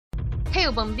Hey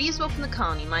bumbees, welcome to the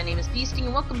colony. My name is Beasting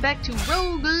and welcome back to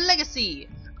Rogue Legacy.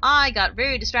 I got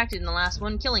very distracted in the last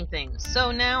one killing things,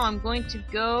 so now I'm going to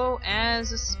go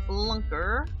as a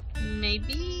spelunker.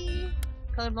 Maybe?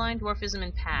 Colorblind, dwarfism,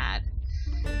 and P.A.D.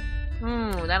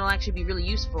 That'll actually be really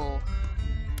useful.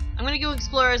 I'm gonna go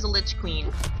explore as a Lich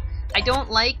Queen. I don't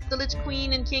like the Lich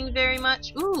Queen and King very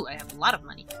much. Ooh, I have a lot of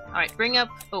money. Alright, bring up...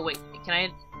 Oh wait, can I...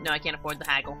 No, I can't afford the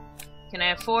haggle. Can I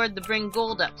afford the bring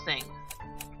gold up thing?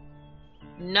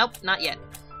 Nope, not yet.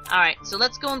 Alright, so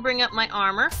let's go and bring up my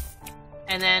armor.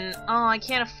 And then... Oh, I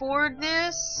can't afford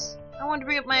this? I wanted to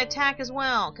bring up my attack as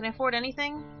well. Can I afford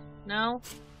anything? No?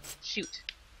 Shoot.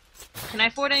 Can I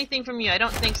afford anything from you? I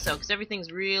don't think so, because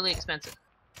everything's really expensive.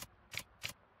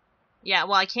 Yeah,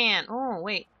 well, I can. Oh,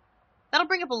 wait. That'll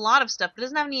bring up a lot of stuff, but it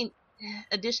doesn't have any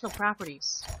additional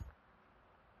properties.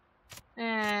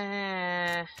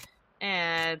 Bring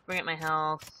up my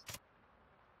health.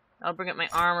 I'll bring up my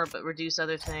armor, but reduce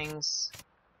other things.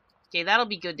 Okay, that'll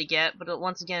be good to get, but it'll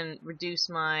once again reduce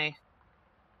my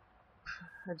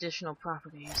additional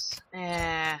properties.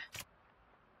 Nothing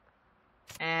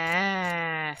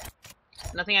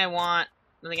I want.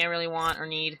 Nothing I really want or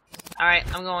need.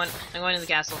 Alright, I'm going to the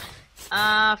castle.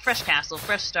 Fresh castle,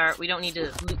 fresh start. We don't need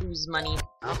to lose money.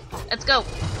 Let's go!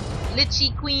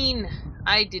 Lichy Queen!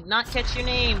 I did not catch your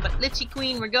name, but Lichy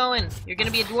Queen, we're going. You're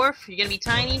gonna be a dwarf, you're gonna be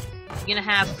tiny, you're gonna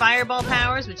have fireball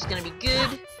powers, which is gonna be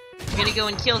good. You're gonna go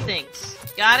and kill things.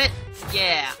 Got it?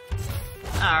 Yeah.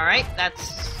 Alright,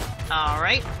 that's...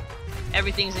 Alright.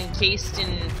 Everything's encased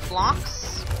in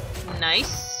blocks.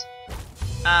 Nice.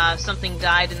 Something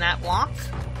died in that block.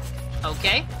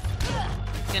 Okay.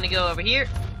 Gonna go over here.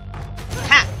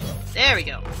 Ha! There we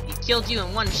go. He killed you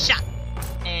in one shot.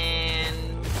 And...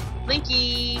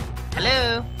 Blinky!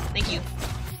 Hello! Thank you.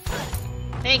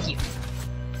 Thank you.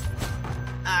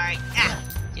 Alright,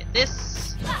 get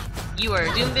this. You are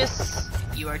Doombus.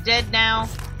 You are dead now.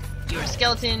 You are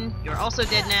skeleton. You are also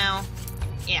dead now.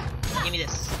 Yeah, give me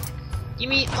this. Give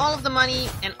me all of the money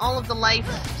and all of the life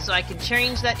so I can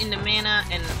change that into mana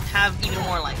and have even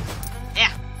more life.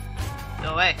 Yeah.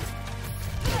 Go away.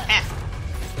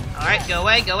 Alright, go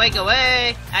away, go away, go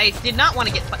away! I did not want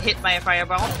to get hit by a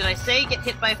fireball. Did I say get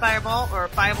hit by a fireball or a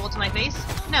fireball to my face?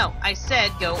 No, I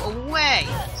said go away.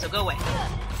 So go away.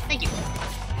 Thank you.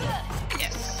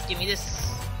 Yes, give me this.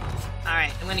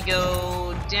 Alright, I'm gonna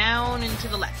go down and to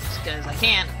the left, because I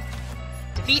can.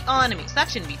 Defeat all enemies. That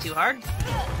shouldn't be too hard.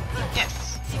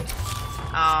 Yes.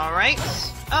 Alright.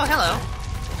 Oh, hello.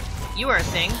 You are a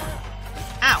thing.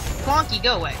 Ow. Plonky,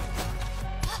 go away.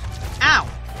 Ow.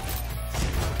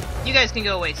 You guys can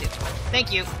go away too.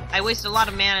 Thank you. I wasted a lot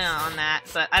of mana on that,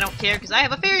 but I don't care because I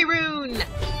have a fairy rune!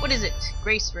 What is it?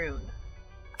 Grace rune.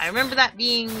 I remember that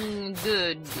being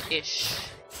good-ish.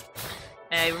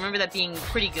 I remember that being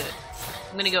pretty good.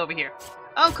 I'm gonna go over here.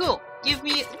 Oh, cool. Give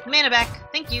me mana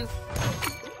back. Thank you.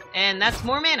 And that's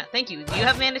more mana. Thank you. Do you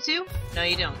have mana too? No,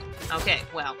 you don't. Okay,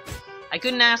 well. I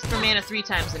couldn't ask for mana 3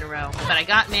 times in a row, but I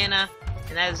got mana,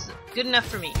 and that is good enough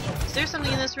for me. Is there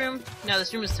something in this room? No,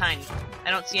 this room is tiny. I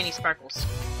don't see any sparkles.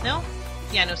 No?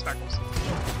 Yeah, no sparkles.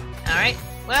 Alright,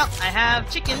 well, I have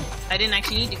chicken. I didn't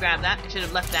actually need to grab that. I should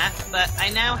have left that. But I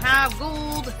now have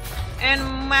gold and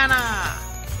mana.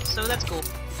 So that's cool.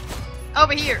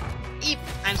 Over here. Eep.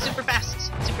 I'm super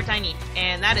fast. Super tiny.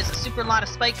 And that is a super lot of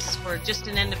spikes for just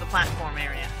an end of a platform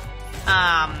area.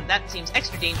 That seems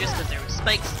extra dangerous because there were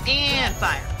spikes and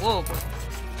fire. Whoa, boy.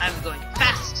 I'm going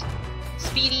fast.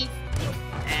 Speedy.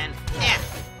 And, yeah.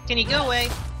 Can you go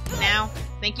away? Now.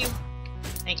 Thank you.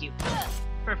 Thank you.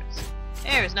 Perfect.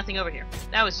 There's nothing over here.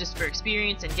 That was just for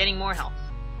experience and getting more health.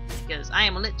 Because I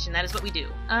am a lich and that is what we do.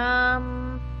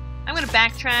 I'm gonna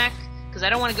backtrack because I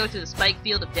don't want to go through the spike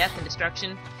field of death and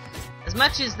destruction. As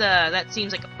much as that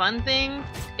seems like a fun thing,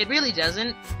 it really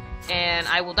doesn't. And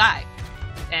I will die.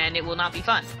 And it will not be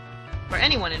fun. For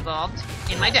anyone involved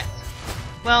in my death.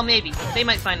 Well, maybe. They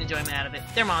might find enjoyment out of it.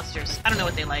 They're monsters. I don't know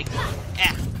what they like.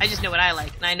 I just know what I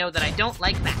like, and I know that I don't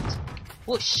like that.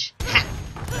 Whoosh. Ha!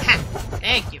 Ha!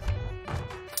 Thank you.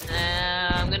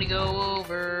 I'm gonna go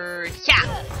over...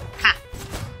 Ha! Ha!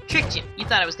 Tricked you. You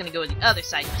thought I was gonna go to the other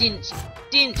side, didn't you?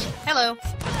 Didn't you? Hello.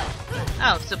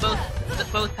 Oh, so both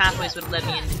pathways would have led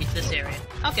me into this area.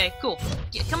 Okay, cool.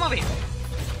 Come over here.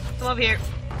 Come over here.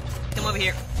 Come over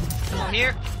here. Come over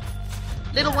here.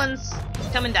 Little ones,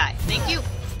 come and die. Thank you.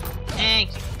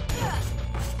 Thank you.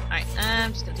 Alright,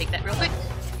 I'm just gonna take that real quick.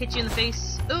 Hit you in the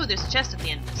face. Ooh, there's a chest at the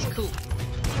end of this. Cool.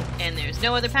 And there's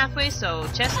no other pathway, so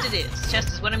chest it is. Chest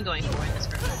is what I'm going for in this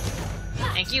room.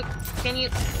 Thank you. Can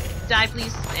you die,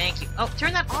 please? Thank you. Oh,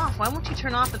 turn that off. Why won't you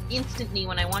turn off instantly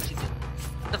when I want you to?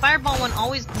 the fireball one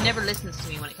always never listens to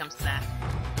me when it comes to that.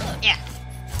 Yeah.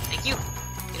 Thank you.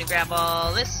 Gonna grab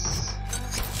all this.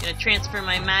 Gonna transfer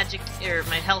my magic, or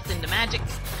my health into magic.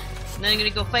 And then I'm gonna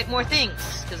go fight more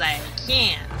things, because I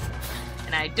can.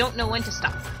 And I don't know when to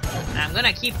stop. And I'm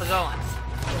gonna keep going.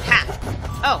 Ha!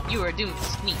 Oh, you were doomed.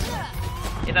 Neat.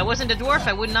 If I wasn't a dwarf,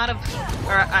 I would not have...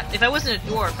 Or, if I wasn't a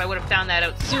dwarf, I would have found that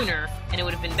out sooner, and it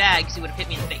would have been bad, because you would have hit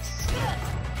me in the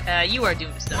face. You are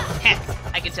doomed, though.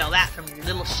 Ha! I could tell that from your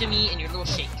little shimmy and your little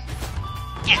shake.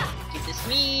 Yeah! Give this to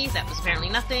me. That was apparently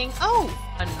nothing. Oh!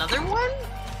 Another one?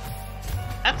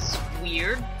 That's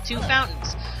weird. 2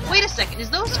 fountains. Wait a second, is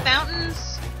those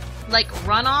fountains, like,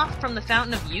 runoff from the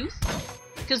Fountain of Youth?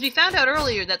 Because we found out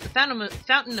earlier that the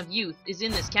Fountain of Youth is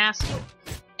in this castle.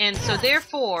 And so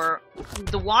therefore,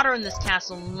 the water in this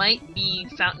castle might be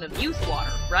Fountain of Youth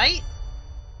water, right?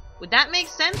 Would that make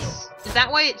sense? Is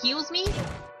that why it heals me?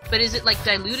 But is it, like,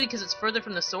 diluted because it's further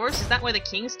from the source? Is that why the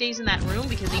king stays in that room?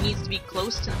 Because he needs to be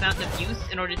close to the Fountain of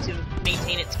Youth in order to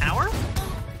maintain its power?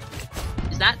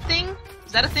 Is that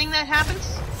a thing that happens?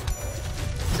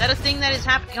 Is that a thing that is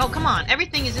happening? Oh, come on.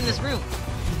 Everything is in this room.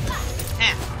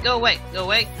 Ha! Go away. Go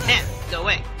away. Ha! Go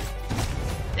away.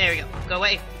 There we go. Go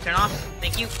away. Turn off.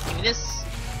 Thank you. Give me this.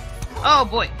 Oh,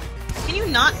 boy. Can you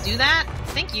not do that?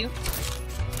 Thank you.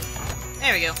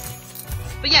 There we go.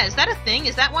 But yeah, is that a thing?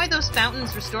 Is that why those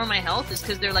fountains restore my health? Is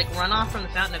because they're like runoff from the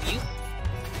Fountain of Youth?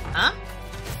 Huh?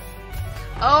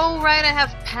 Oh, right, I have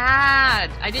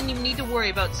P.A.D. I didn't even need to worry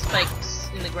about spikes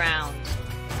in the ground.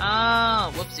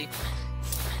 Oh, whoopsie.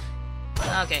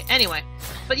 Okay, anyway.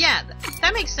 But yeah,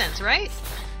 that makes sense, right?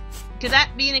 Could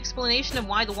that be an explanation of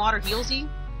why the water heals you?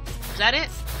 Is that it?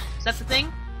 Is that the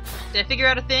thing? Did I figure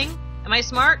out a thing? Am I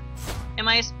smart? Am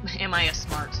I a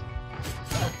smart?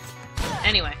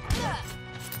 Anyway.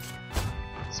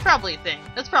 It's probably a thing.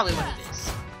 That's probably what it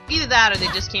is. Either that or they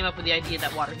just came up with the idea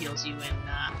that water heals you and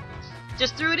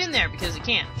just threw it in there because it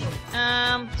can.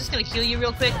 Just gonna heal you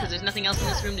real quick because there's nothing else in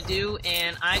this room to do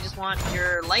and I just want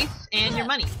your life and your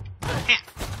money.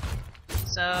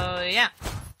 So, yeah.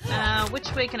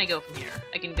 Which way can I go from here?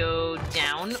 I can go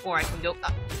down, or I can go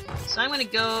up. So I'm gonna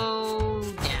go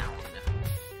down.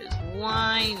 Because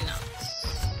why not?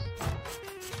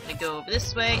 I'm gonna go over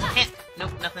this way.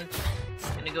 Nope, nothing.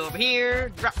 I'm gonna go over here,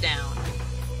 drop down.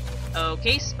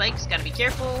 Okay, spikes, gotta be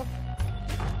careful.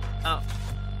 Oh.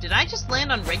 Did I just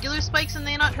land on regular spikes and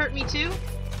they not hurt me too?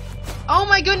 Oh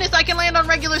my goodness, I can land on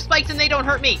regular spikes and they don't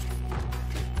hurt me!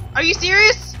 Are you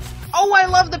serious? Oh, I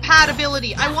love the P.A.D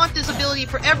ability! I want this ability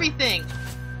for everything!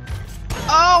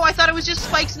 Oh, I thought it was just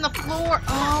spikes in the floor!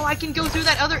 Oh, I can go through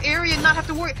that other area and not have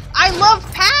to worry. I love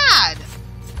P.A.D!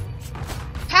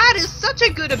 P.A.D is such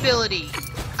a good ability!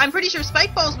 I'm pretty sure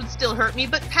spike balls would still hurt me,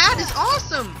 but P.A.D is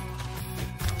awesome!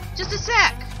 Just a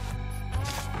sec!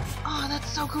 Oh, that's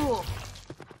so cool!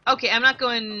 Okay, I'm not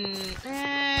going...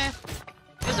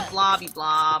 There's a blobby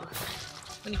blob.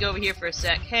 I'm gonna go over here for a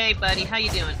sec. Hey, buddy, how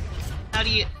you doing? How do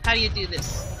you do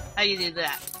this? How do you do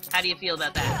that? How do you feel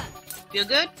about that? Feel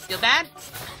good? Feel bad?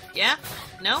 Yeah?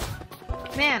 No?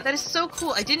 Man, that is so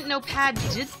cool. I didn't know P.A.D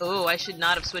did... Oh, I should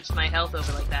not have switched my health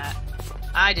over like that.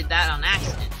 I did that on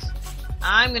accident.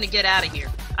 I'm gonna get out of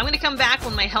here. I'm gonna come back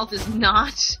when my health is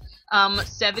not,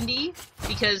 70,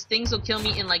 because things will kill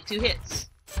me in like 2 hits.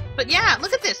 But yeah,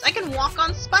 look at this! I can walk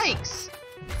on spikes!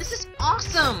 This is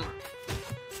awesome!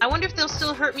 I wonder if they'll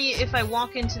still hurt me if I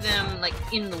walk into them, like,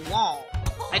 in the wall.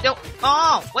 I don't...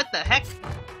 Oh! What the heck?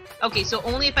 Okay, so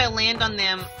only if I land on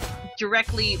them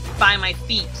directly by my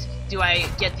feet do I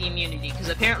get the immunity, because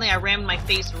apparently I rammed my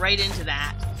face right into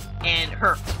that and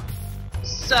hurt.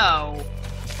 So,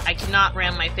 I cannot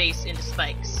ram my face into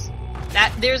spikes.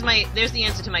 There's the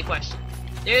answer to my question.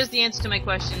 There's the answer to my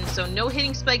question. So no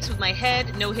hitting spikes with my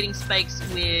head, no hitting spikes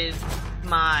with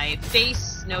my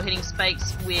face, no hitting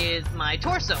spikes with my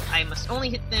torso. I must only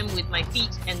hit them with my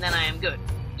feet and then I am good.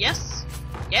 Yes?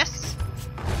 Yes?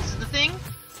 This is the thing?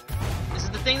 This is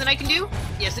the thing that I can do?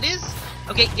 Yes it is.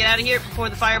 Okay, get out of here before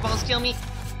the fireballs kill me.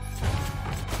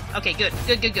 Okay, good.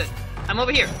 Good, good, good. I'm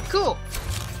over here. Cool.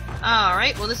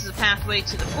 Alright, well this is a pathway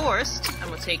to the forest. I'm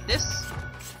gonna take this.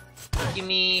 Give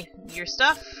me your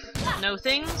stuff. No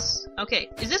things. Okay,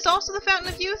 is this also the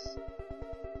Fountain of Youth?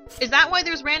 Is that why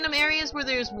there's random areas where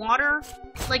there's water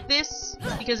like this?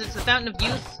 Because it's the Fountain of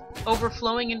Youth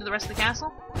overflowing into the rest of the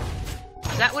castle?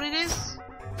 Is that what it is?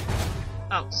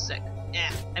 Oh, sick.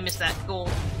 Yeah, I missed that gold.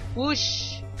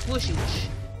 Whoosh! Whooshy whoosh.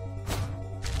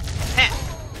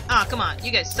 Ha! Ah, come on,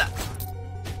 you guys suck.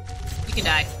 You can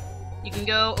die. You can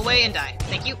go away and die.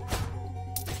 Thank you.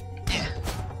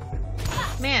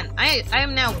 Man, I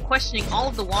am now questioning all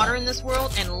of the water in this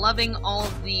world and loving all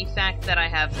of the fact that I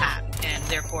have P.A.D. and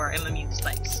therefore am immune to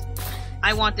spikes.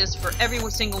 I want this for every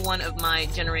single one of my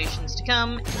generations to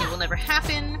come. It will never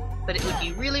happen, but it would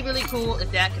be really, really cool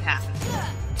if that could happen.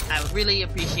 I would really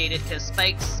appreciate it, because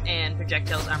spikes and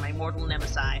projectiles are my mortal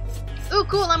nemesis. Ooh,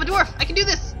 cool, I'm a dwarf! I can do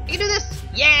this! I can do this!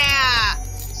 Yeah!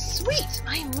 Sweet!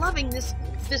 I am loving this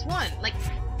one. Like,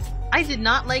 I did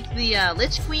not like the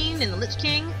Lich Queen and the Lich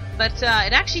King, but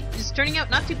it actually is turning out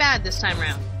not too bad this time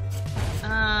around.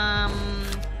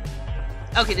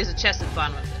 Okay, there's a chest at the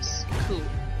bottom of this. Cool.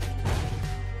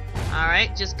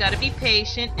 Alright, just gotta be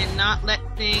patient and not let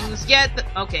things get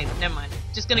the... Okay, never mind.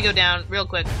 Just gonna go down real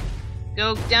quick.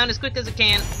 Go down as quick as I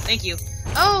can. Thank you.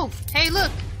 Oh! Hey,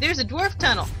 look! There's a dwarf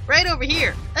tunnel right over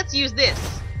here. Let's use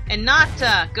this and not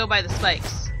go by the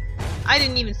spikes. I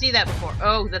didn't even see that before.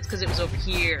 Oh, that's because it was over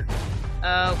here.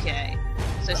 Okay.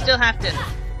 So I still have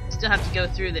to go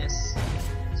through this.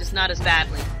 Just not as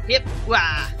badly. Yep.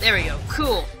 Wah! There we go.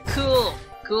 Cool. Cool.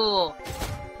 Cool.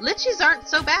 Liches aren't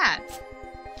so bad.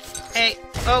 Hey.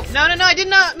 Oh, no, I did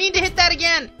not mean to hit that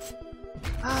again.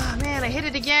 Oh, man, I hit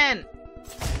it again.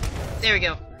 There we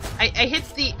go. I hit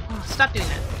the... Oh, stop doing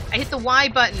that. I hit the Y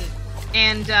button,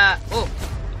 and, oh,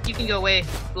 you can go away,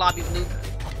 Blobby Bloop.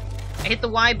 I hit the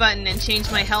Y button and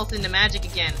changed my health into magic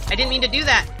again. I didn't mean to do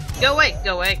that. Go away,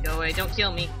 go away, go away. Don't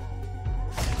kill me.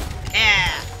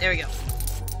 Ah, there we go.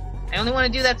 I only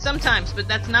want to do that sometimes, but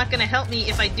that's not going to help me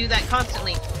if I do that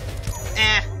constantly.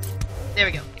 Ah, there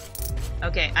we go.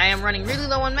 Okay, I am running really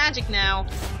low on magic now,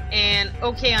 and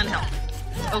okay on health.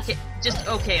 Okay, just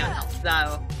okay on health,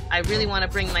 though. I really want to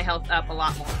bring my health up a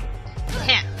lot more.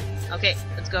 Heh. Okay,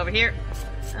 let's go over here.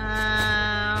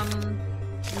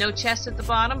 No chest at the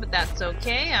bottom, but that's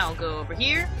okay. I'll go over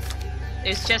here.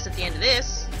 There's chest at the end of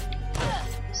this.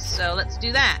 So let's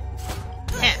do that.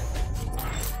 Heh.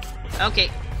 Okay,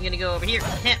 I'm gonna go over here.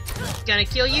 Heh. Gonna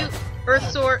kill you.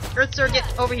 Earth Sword,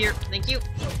 get over here. Thank you.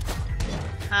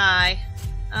 Hi.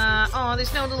 Oh,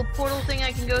 there's no little portal thing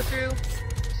I can go through.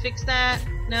 Fix that.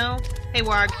 No. Hey,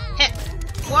 Warg. Heh.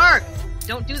 Warg!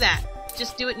 Don't do that.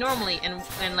 Just do it normally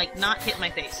and like not hit my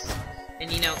face.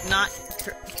 And, you know, not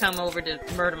come over to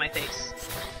murder my face.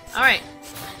 Alright.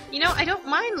 You know, I don't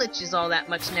mind liches all that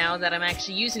much now that I'm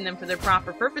actually using them for their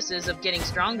proper purposes of getting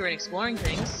stronger and exploring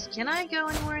things. Can I go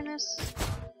anywhere in this?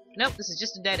 Nope, this is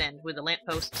just a dead end with a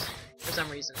lamppost for some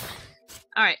reason.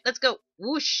 Alright, let's go.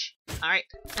 Whoosh! Alright,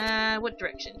 what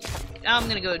direction? I'm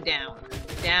gonna go down.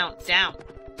 Down.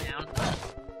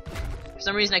 For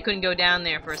some reason I couldn't go down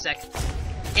there for a second.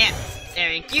 Yeah,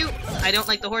 thank you. I don't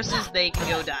like the horses, they can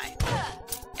go die.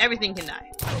 Everything can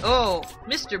die. Oh,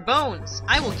 Mr. Bones,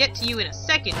 I will get to you in a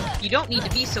second. You don't need to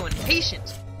be so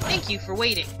impatient. Thank you for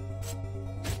waiting.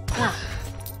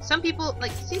 Some people,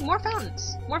 like, see, more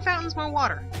fountains. More fountains, more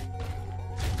water.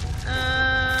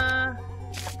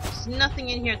 There's nothing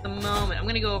in here at the moment. I'm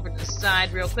gonna go over to the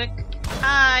side real quick.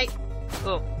 Hi!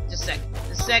 Oh, just a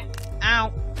sec.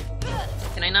 Ow.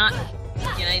 Can I not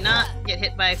get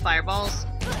hit by fireballs?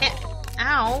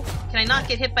 Ow! Can I not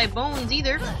get hit by bones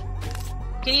either?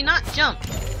 Can you not jump?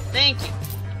 Thank you.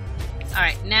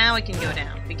 Alright, now I can go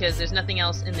down, because there's nothing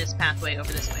else in this pathway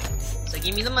over this way. So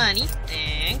give me the money.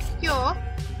 Thank you.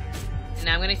 And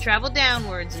now I'm going to travel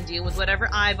downwards and deal with whatever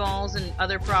eyeballs and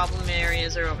other problem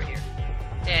areas are over here.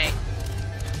 Hey.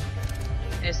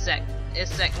 A sec.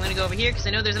 I'm going to go over here, because I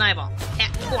know there's an eyeball.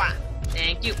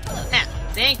 Thank you.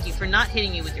 Thank you for not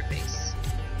hitting me with your face.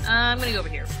 I'm going to go over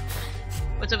here.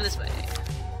 What's over this way?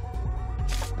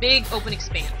 Big open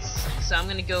expanse. So I'm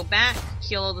gonna go back,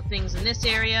 kill all the things in this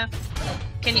area.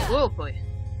 Can you... Oh boy.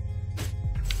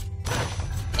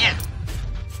 Yeah.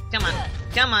 Come on.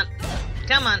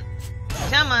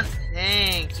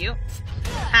 Thank you.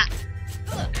 Ha.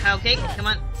 Okay, come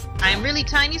on. I'm really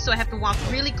tiny, so I have to walk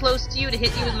really close to you to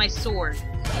hit you with my sword.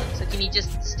 So can you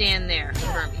just stand there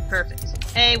for me?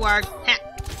 Perfect. Hey, Warg. Ha.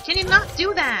 Can you not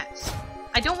do that?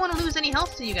 I don't want to lose any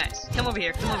health to you guys. Come over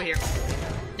here.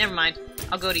 Never mind.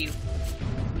 I'll go to you.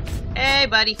 Hey,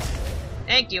 buddy.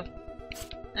 Thank you.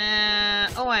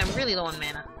 Oh, I am really low on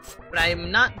mana. But I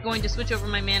am not going to switch over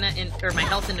my mana or my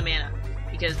health into mana.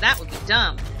 Because that would be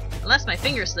dumb. Unless my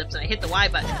finger slips and I hit the Y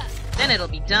button. Then it'll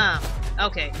be dumb.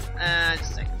 Okay,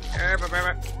 just a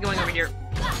second. Going over here.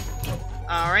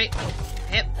 Alright.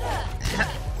 Yep.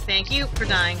 Thank you for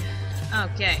dying.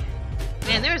 Okay.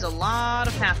 Man, there's a lot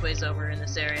of pathways over in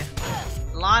this area.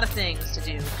 A lot of things to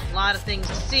do. A lot of things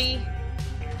to see.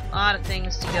 A lot of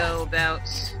things to go about.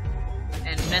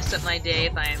 And mess up my day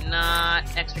if I am not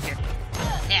extra careful.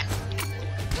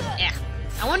 Yeah.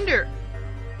 I wonder...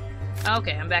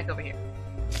 Okay, I'm back over here.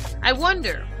 I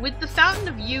wonder, with the Fountain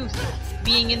of Youth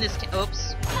being in this...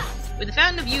 With the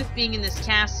Fountain of Youth being in this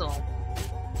castle,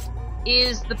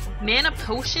 Is the mana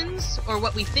potions, or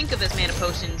what we think of as mana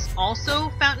potions,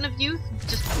 also Fountain of Youth?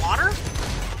 Just water?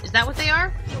 Is that what they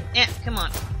are? Come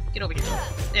on. Get over here.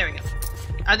 There we go.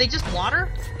 Are they just water?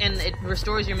 And it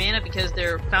restores your mana because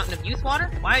they're Fountain of Youth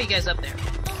water? Why are you guys up there?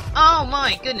 Oh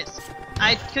my goodness.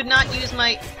 I could not use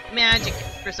my magic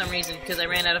for some reason because I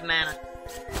ran out of mana.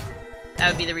 That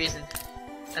would be the reason.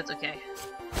 That's okay.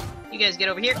 You guys get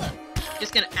over here.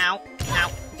 Just gonna, ow,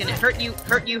 gonna hurt you.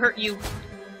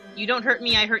 You don't hurt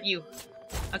me, I hurt you.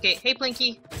 Okay, hey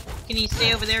Plinky, can you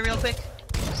stay over there real quick?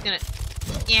 Just gonna,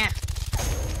 yeah.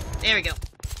 There we go.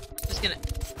 Just gonna,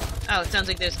 oh, it sounds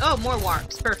like there's, oh, more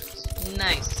warps. Perfect.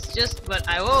 Nice. Just what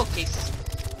I, okay.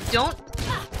 Don't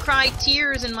cry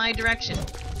tears in my direction.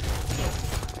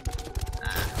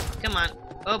 Come on.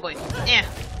 Oh boy. Yeah.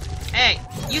 Hey,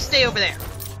 you stay over there.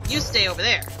 You stay over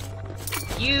there.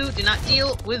 You do not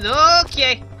deal with,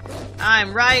 okay.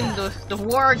 I'm riding the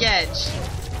warg edge.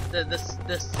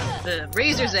 The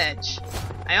razor's edge.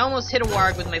 I almost hit a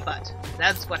warg with my butt.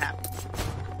 That's what happened.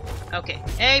 Okay.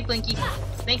 Hey, Blinky.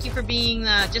 Thank you for being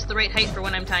just the right height for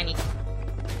when I'm tiny.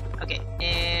 Okay,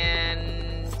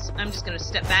 and I'm just gonna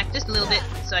step back just a little bit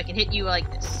so I can hit you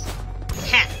like this.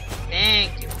 Ha!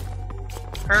 Thank you.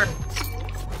 Perfect.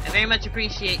 I very much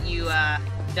appreciate you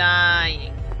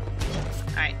dying.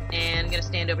 Alright, and I'm gonna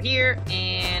stand over here,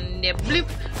 and bloop,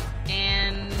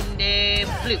 and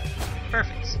bloop.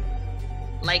 Perfect.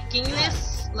 Liking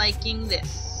this, liking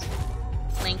this.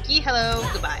 Blinky, hello,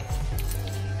 goodbye.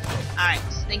 Alright,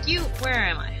 thank you. Where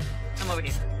am I? I'm over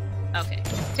here. Okay.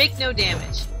 Take no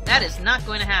damage. That is not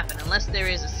going to happen unless there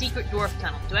is a secret dwarf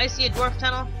tunnel. Do I see a dwarf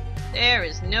tunnel? There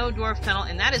is no dwarf tunnel,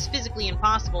 and that is physically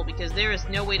impossible because there is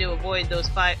no way to avoid those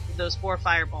 4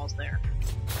 fireballs there.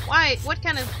 Why? What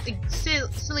kind of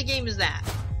silly game is that?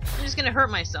 I'm just gonna hurt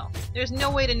myself. There's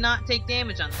no way to not take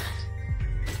damage on that.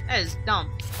 That is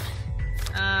dumb.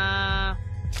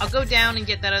 I'll go down and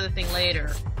get that other thing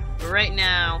later. But right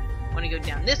now, I want to go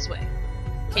down this way.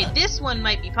 Okay, this one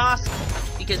might be possible,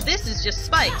 because this is just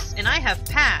spikes, and I have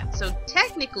P.A.D, so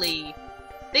technically,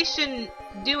 they shouldn't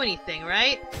do anything,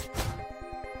 right?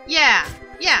 Yeah,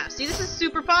 see, this is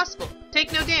super possible.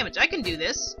 Take no damage. I can do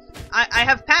this. I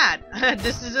have P.A.D.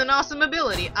 This is an awesome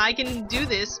ability. I can do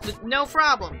this with no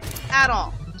problem at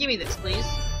all. Give me this, please.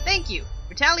 Thank you.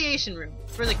 Retaliation room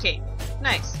for the cape.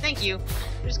 Nice, thank you.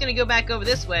 I'm just gonna go back over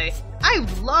this way. I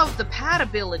love the P.A.D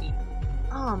ability.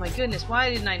 Oh my goodness, why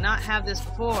didn't I not have this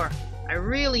before? I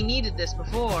really needed this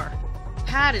before.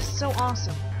 P.A.D is so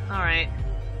awesome. Alright,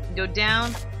 go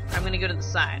down. I'm gonna go to the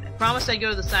side. I promised I'd go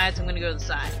to the side, so I'm gonna go to the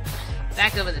side.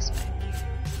 Back over this way.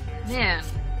 Man,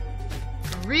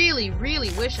 I really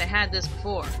wish I had this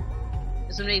before.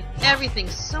 This would make everything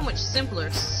so much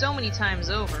simpler, so many times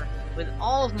over, with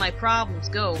all of my problems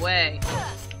go away.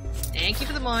 Thank you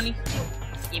for the money.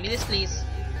 Give me this, please.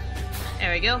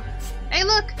 There we go. Hey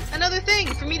look! Another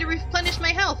thing for me to replenish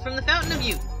my health from the Fountain of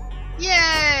Youth!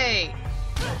 Yay!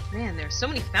 Man, there's so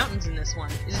many fountains in this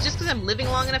one. Is it just because I'm living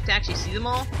long enough to actually see them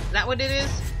all? Is that what it is?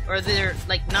 Or are there,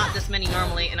 like, not this many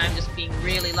normally, and I'm just being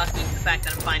really lucky in the fact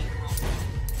that I'm finding them all?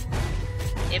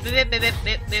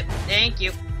 Thank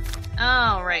you.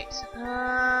 Alright.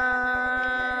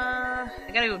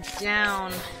 I gotta go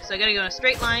down. So I gotta go in a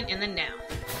straight line and then down.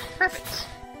 Perfect.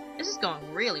 This is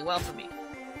going really well for me.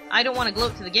 I don't want to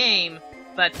gloat to the game,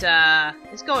 but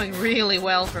it's going really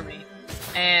well for me.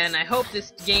 And I hope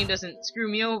this game doesn't screw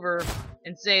me over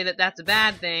and say that that's a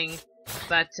bad thing.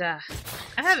 But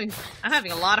I'm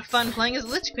having a lot of fun playing as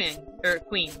Lich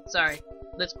Queen, sorry,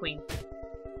 Lich Queen.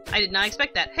 I did not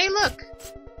expect that. Hey, look!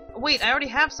 Wait, I already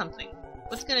have something.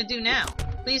 What's it gonna do now?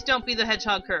 Please don't be the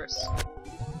hedgehog curse.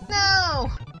 No!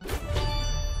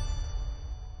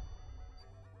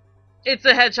 It's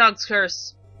a hedgehog's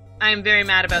curse. I am very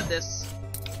mad about this.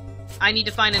 I need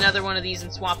to find another one of these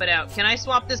and swap it out. Can I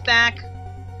swap this back?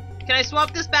 Can I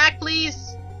swap this back,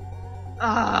 please?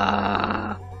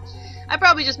 I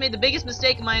probably just made the biggest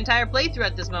mistake in my entire playthrough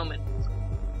at this moment.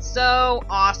 So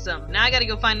awesome. Now I gotta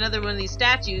go find another one of these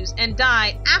statues and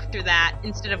die after that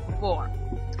instead of before.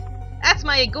 That's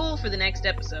my goal for the next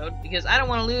episode, because I don't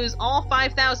want to lose all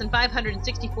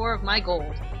 5,564 of my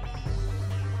gold.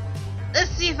 Let's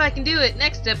see if I can do it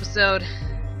next episode.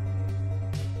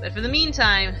 But for the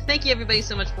meantime, thank you everybody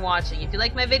so much for watching. If you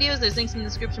like my videos, there's links in the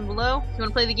description below. If you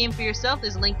want to play the game for yourself,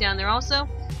 there's a link down there also.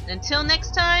 And until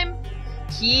next time,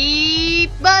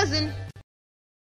 keep buzzing!